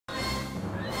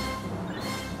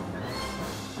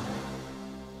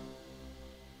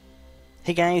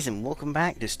Hey guys, and welcome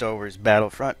back to Star Wars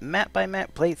Battlefront map by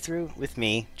map playthrough with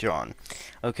me, John.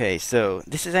 Okay, so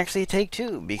this is actually a take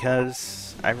two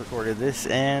because I recorded this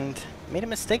and made a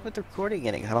mistake with the recording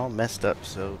and it got all messed up.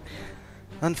 So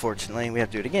unfortunately, we have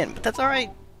to do it again, but that's all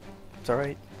right. It's all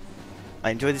right.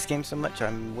 I enjoy this game so much,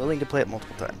 I'm willing to play it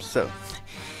multiple times. So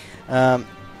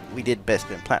we did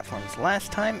Bespin platforms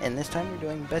last time, and this time we're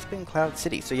doing Bespin Cloud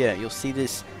City. So yeah, you'll see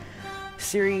this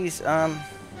series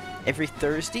every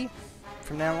Thursday.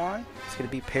 From now on, it's going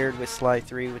to be paired with Sly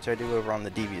 3, which I do over on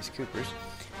the Devious Coopers.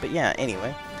 But yeah,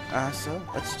 anyway, so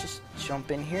let's just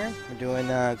jump in here. We're doing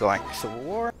Galactic Civil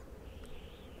War.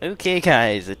 Okay,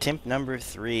 guys, attempt number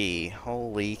 3.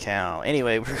 Holy cow.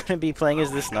 Anyway, we're going to be playing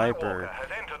as the sniper.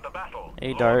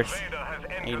 Hey, Darth.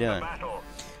 How you doing?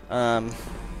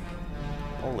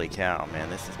 Holy cow, man,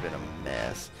 this has been a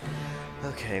mess.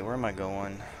 Okay, where am I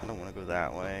going? I don't want to go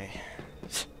that way.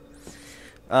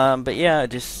 But yeah,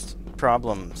 just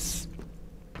problems.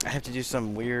 I have to do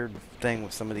some weird thing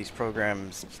with some of these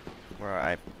programs where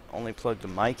I only plug the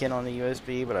mic in on the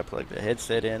USB, but I plug the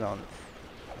headset in on...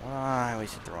 I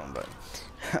always hit the wrong button.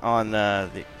 On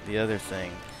the other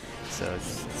thing. So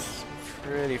it's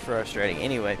pretty frustrating.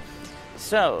 Anyway,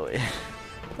 so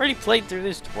I've already played through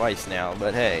this twice now,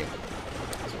 but hey.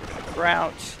 So we're going to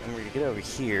crouch, and we're going to get over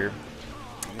here.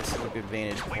 And this is a good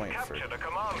vantage point for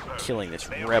killing this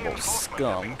rebel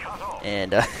scum.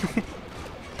 And,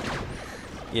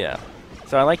 yeah.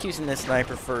 So I like using this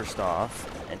sniper first off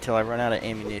until I run out of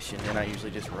ammunition. Then I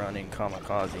usually just run in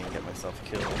kamikaze and get myself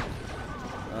killed.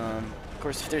 Of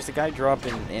course, if there's a guy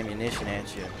dropping ammunition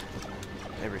at you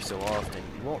every so often,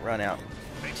 you won't run out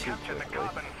too quickly.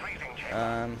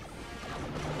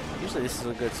 Usually this is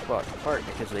a good spot to park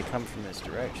because they come from this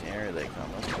direction. Here they come,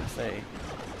 I was going to say.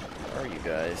 Where are you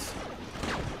guys?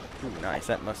 Ooh, nice.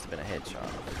 That must have been a headshot.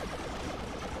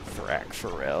 Thrack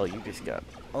Pharrell, you just got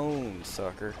owned,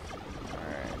 sucker.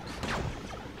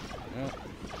 Alright.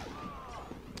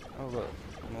 Oh, look.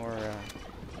 More,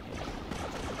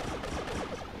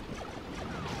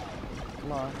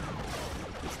 Come on.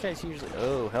 This guy's usually...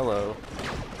 Oh, hello.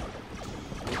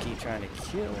 They keep trying to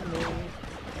kill me.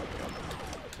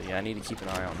 So, yeah, I need to keep an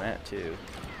eye on that, too.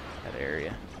 That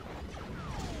area.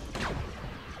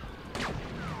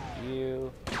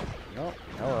 You. Nope.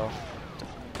 Hello.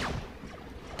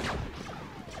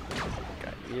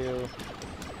 Got you.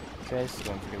 Okay, this is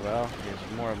going pretty well.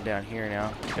 There's more of them down here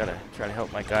now. Gotta try to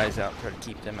help my guys out, try to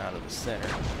keep them out of the center.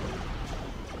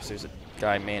 Of course, there's a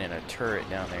guy manning a turret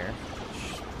down there,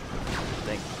 which I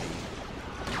think would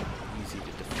be easy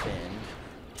to defend.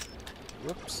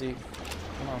 Whoopsie.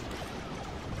 Come on.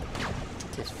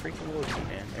 It's freaking Wookiee,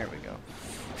 man. There we go.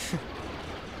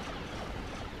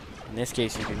 In this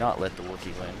case, you do not let the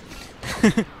Wookiee win.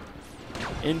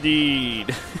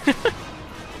 Indeed.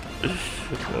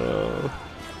 Oh.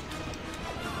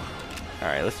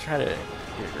 Alright, let's try to get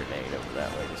a grenade over that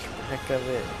way just for the heck of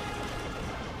it.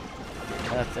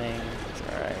 Did nothing. It's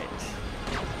alright.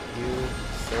 You,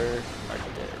 sir, are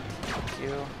dead. Thank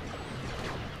you.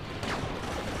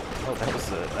 Oh,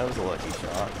 that was a lucky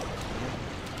shot.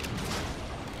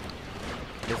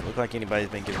 Doesn't look like anybody's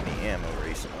been giving me ammo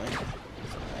recently.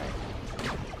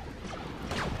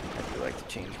 I do like to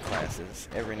change classes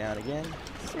every now and again.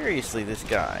 Seriously, this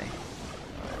guy.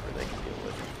 Whatever, they can deal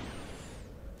with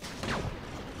him.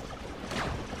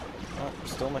 Oh,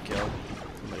 stole my kill.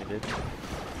 Somebody did.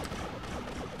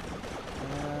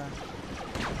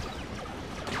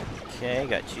 Okay,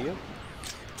 got you.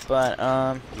 But,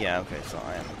 yeah, okay, so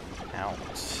I am out.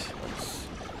 Let's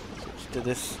switch to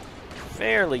this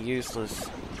fairly useless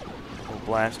little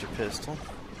blaster pistol.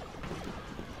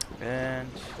 And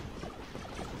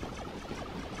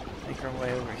make our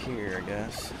way over here, I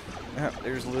guess. Oh,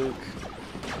 there's Luke.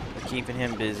 We're keeping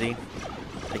him busy.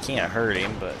 They can't hurt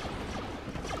him, but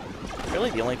really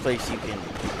the only place you can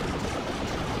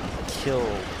kill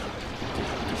the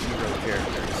hero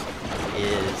characters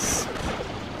is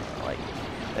like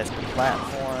Bespin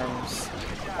platforms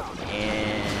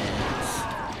and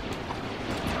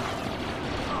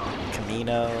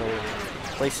Camino,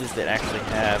 places that actually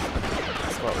have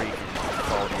a spot where you can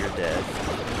fall to your death.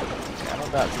 Okay, I'm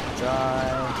about to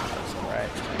die. That's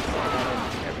alright.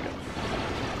 There we go.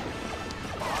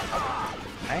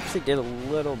 I actually did a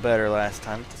little better last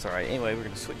time. That's alright. Anyway, we're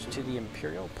going to switch to the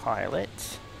Imperial pilot.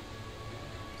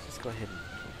 Let's go ahead and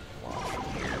launch from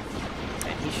here.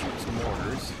 And he shoots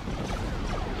mortars.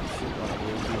 Shoot one of the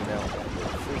little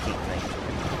freaking things.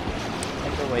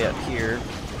 Make our way up here.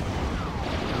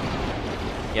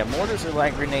 Yeah, mortars are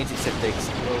like grenades except they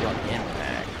explode on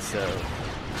impact, so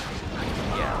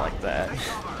yeah, I like that.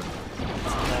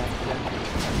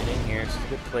 Get in here, it's a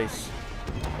good place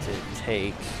to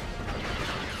take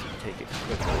it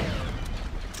quickly.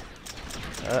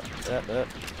 Up.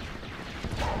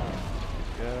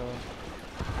 Go.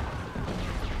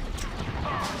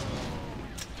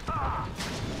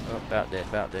 Oh, about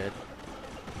dead.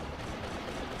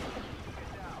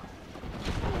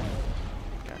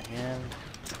 Got him.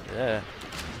 Yeah.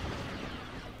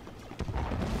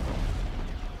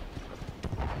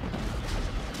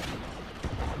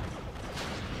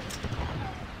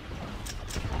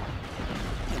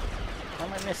 How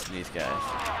am I missing these guys?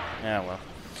 Yeah, well.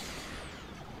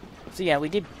 So yeah, we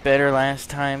did better last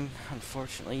time.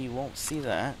 Unfortunately, you won't see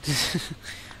that.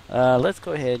 Let's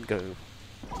go ahead and go.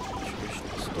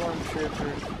 Traditional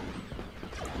Stormtrooper.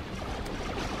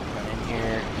 Run in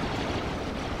here.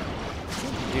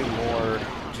 Seem to do more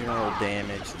general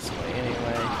damage this way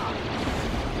anyway.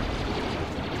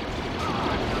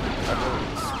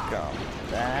 Scum.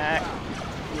 Back.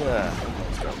 Yeah.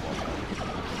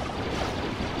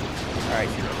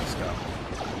 Alright, you know scum.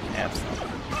 Have some.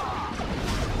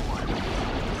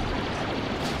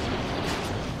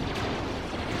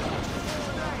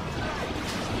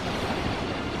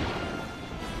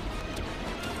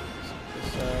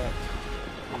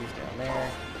 He's down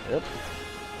there. Yep.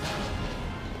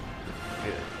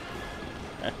 Good.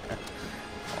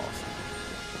 Awesome.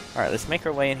 Alright, let's make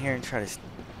our way in here and try to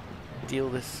steal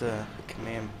this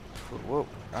command. Whoa.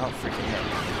 Oh, freaking hell.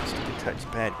 Stupid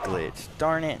touchpad glitch.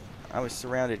 Darn it. I was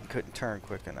surrounded and couldn't turn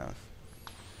quick enough.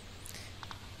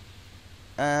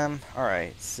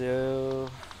 Alright, so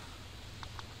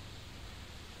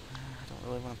I don't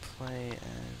really want to play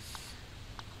as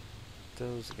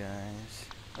those guys.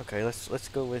 Okay, let's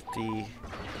go with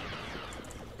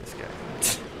this guy.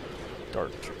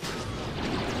 Dark Trooper.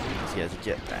 He has a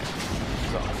jetpack. Which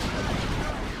is awesome.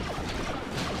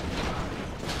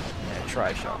 And a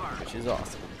tri-shot, which is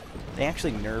awesome. They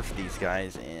actually nerfed these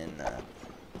guys in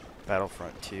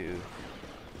Battlefront 2.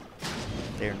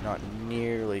 They're not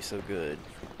nearly so good.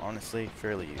 Honestly,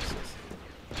 fairly useless.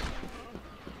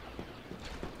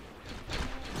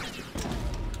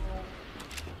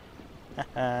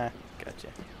 Haha,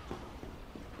 gotcha.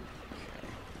 Okay.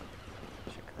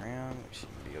 Check around. We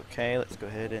should be okay. Let's go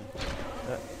ahead and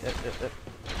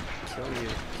kill you.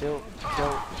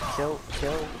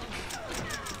 Kill.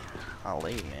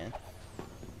 Ollie, man.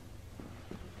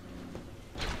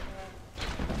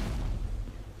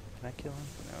 Can I kill him?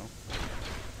 No.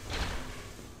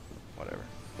 Whatever.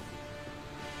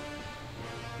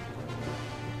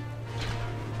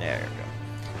 There we go.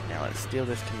 Now let's steal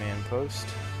this command post.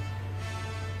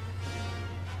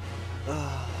 Okay.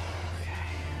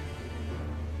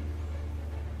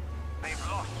 They've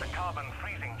lost the carbon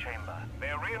freezing chamber.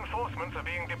 Their reinforcements are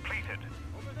being depleted.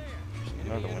 Over there. There's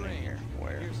another one in here.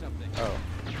 Where? Here's something. Oh.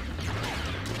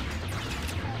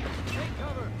 Take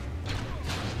cover.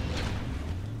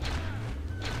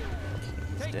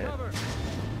 He's Take dead. cover.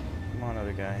 Come on,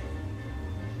 other guy.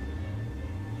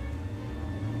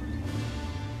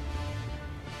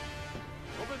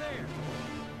 Over there.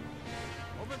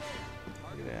 Over there.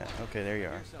 Look at that. Okay, there you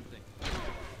are. Here's something.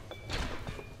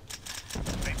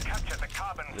 They've captured the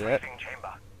carbon Yep. freezing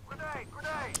chamber.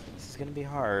 Grenade! This is gonna be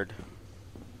hard.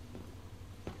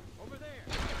 Over there.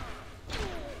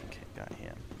 Okay, got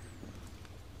him.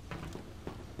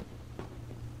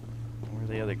 Where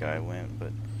the other guy went,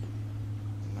 but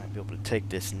we might be able to take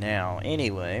this now.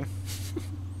 Anyway,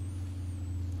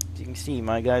 as you can see,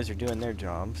 my guys are doing their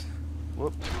jobs.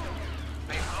 Whoop.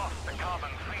 They've lost the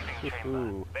carbon freezing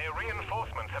chamber. Their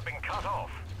reinforcements have been cut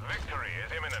off. Victory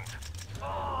is imminent.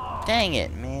 Dang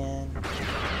it, man.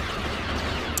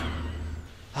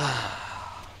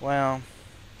 Well,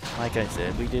 like I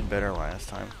said, we did better last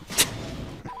time.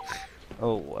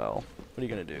 Oh well. What are you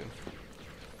gonna do?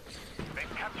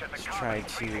 They've captured the Let's try carbon to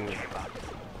freezing chamber.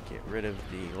 get rid of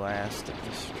the last of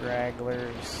the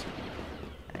stragglers.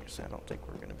 Actually, I don't think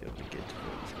we're gonna be able to get to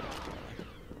those guys.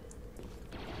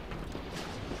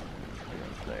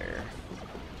 Right there.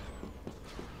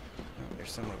 Oh,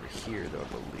 there's some over here, though, I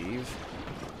believe.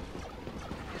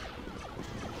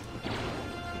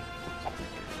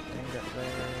 Thing up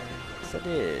there. Yes, I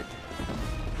did.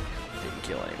 Didn't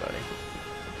kill anybody.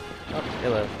 Oh,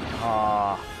 hello.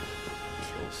 Aw.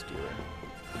 Kill stealer.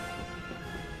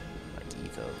 Like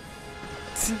Evo.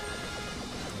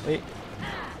 Wait.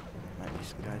 Might be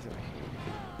some guys over here.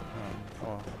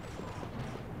 Oh.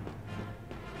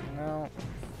 No.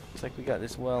 Looks like we got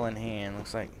this well in hand.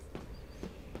 Looks like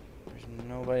there's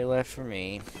nobody left for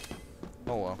me.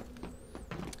 Oh well.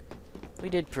 We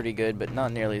did pretty good, but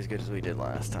not nearly as good as we did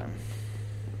last time.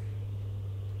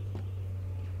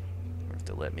 You have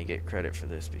to let me get credit for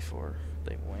this before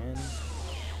they win.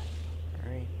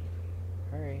 Hurry.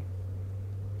 Hurry.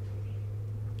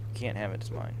 Can't have it,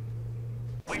 it's mine.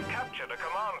 We've captured a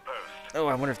command post. Oh,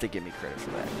 I wonder if they give me credit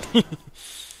for that.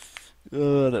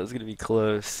 Oh, that was gonna be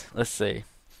close. Let's see.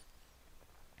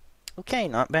 Okay,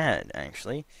 not bad,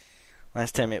 actually.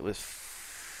 Last time it was,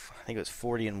 I think it was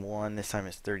 40-1. This time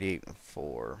it's 38-4.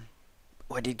 Oh,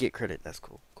 I did get credit. That's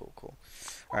cool. Cool, cool.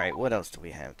 Alright, what else do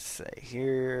we have to say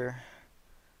here?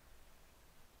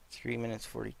 3 minutes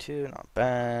 42, not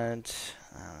bad.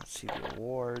 Let's see the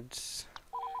awards.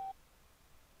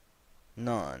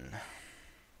 None.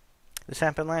 This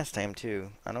happened last time,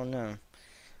 too. I don't know.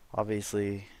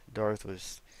 Obviously, Darth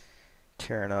was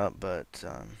tearing up, but,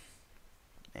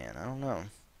 man, I don't know.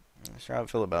 I'm not sure how I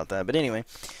feel about that. But anyway,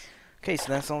 okay,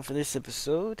 so that's all for this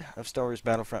episode of Star Wars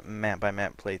Battlefront map by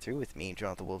map playthrough with me,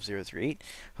 Jonathan Wolf 038.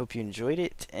 Hope you enjoyed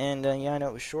it. And yeah, I know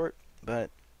it was short, but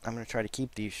I'm going to try to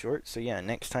keep these short. So yeah,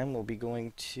 next time we'll be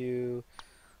going to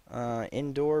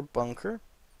Indoor Bunker.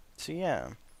 So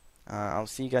yeah, I'll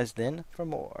see you guys then for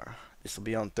more. This will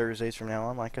be on Thursdays from now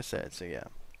on, like I said. So yeah,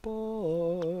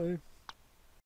 bye.